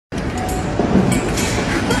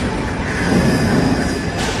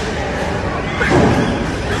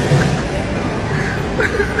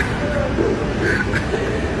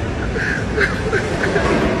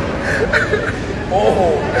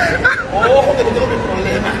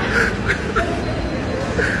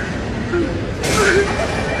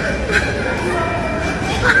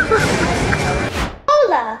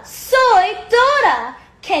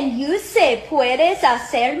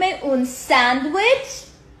hacerme un sandwich?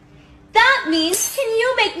 That means, can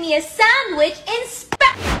you make me a sandwich in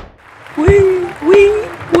Wee.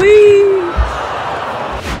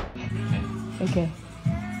 Okay.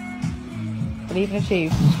 What are you gonna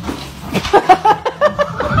achieve?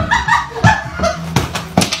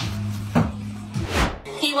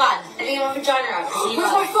 P1, I think I'm a vagina up. P1.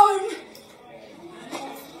 Where's my phone?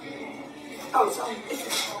 Oh, sorry.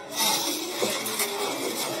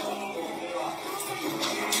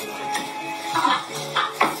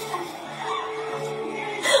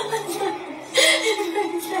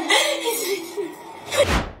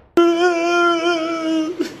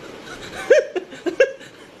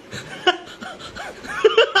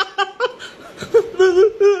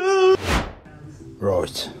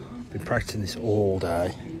 Right, been practicing this all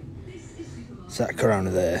day. Set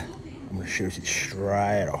corona there. I'm gonna shoot it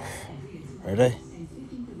straight off. Ready?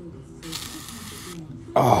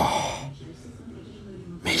 Oh,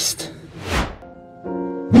 missed.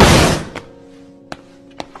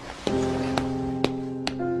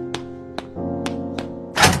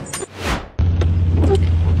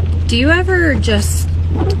 Do you ever just...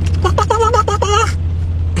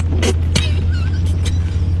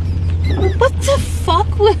 What the fuck?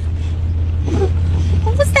 What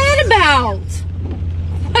was that about?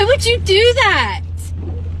 Why would you do that?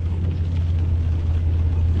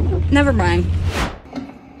 Never mind.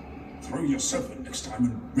 Throw yourself in next time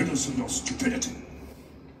and rid us of your stupidity.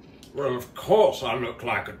 Well, of course I look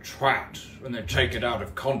like a twat when they take it out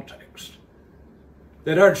of context.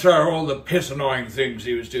 They don't show all the piss-annoying things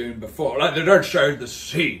he was doing before. Like, they don't show the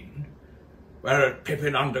scene where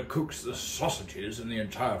Pippin undercooks the sausages and the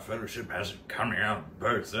entire fellowship has it coming out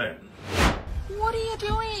both ends. What are you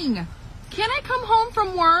doing? Can't I come home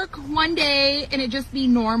from work one day and it just be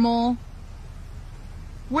normal?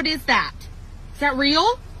 What is that? Is that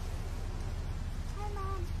real?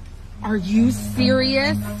 Are you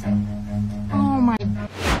serious? Oh my...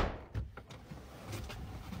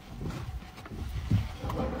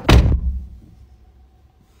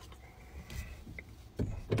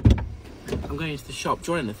 I'm going into the shop.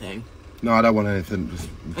 Do you want anything? No, I don't want anything. Just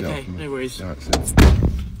okay, no worries. No, that's it.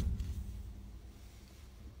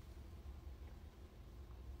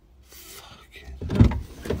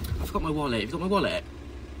 I've got my wallet. Have you got my wallet?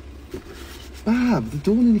 Bab, the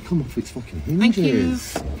door nearly come off its fucking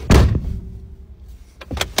hinges. Thank you.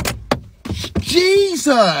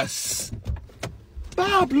 Jesus!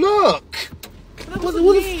 Bab, look! What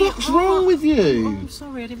the fuck's wrong with you? Oh, I'm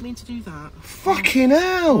sorry, I didn't mean to do that. Fucking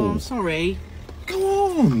hell! Oh, I'm sorry. Go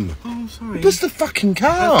on! Oh, I'm sorry. Bust the fucking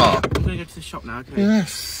car! Okay, I'm gonna go to the shop now, okay?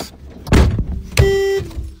 Yes.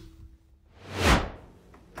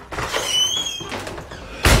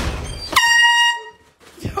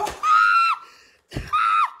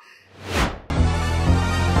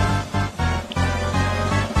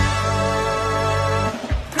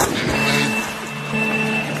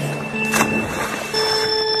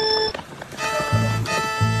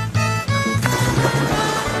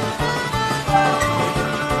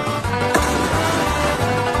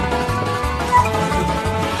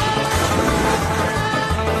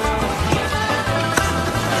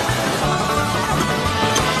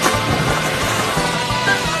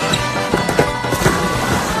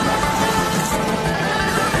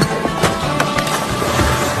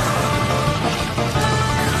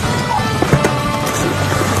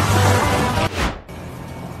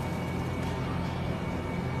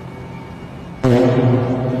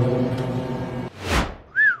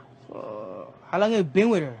 How long have you been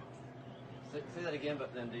with her? Say that again,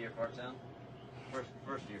 but then do your fart sound. First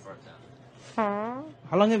do your fart sound.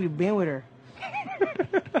 How long have you been with her?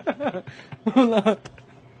 Hold on.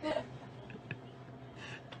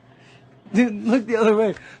 Dude, look the other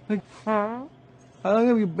way. Look. How long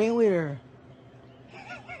have you been with her?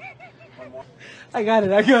 I got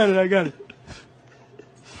it.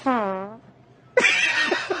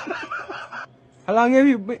 How long have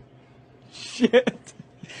you been? Shit.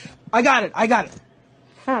 I got it.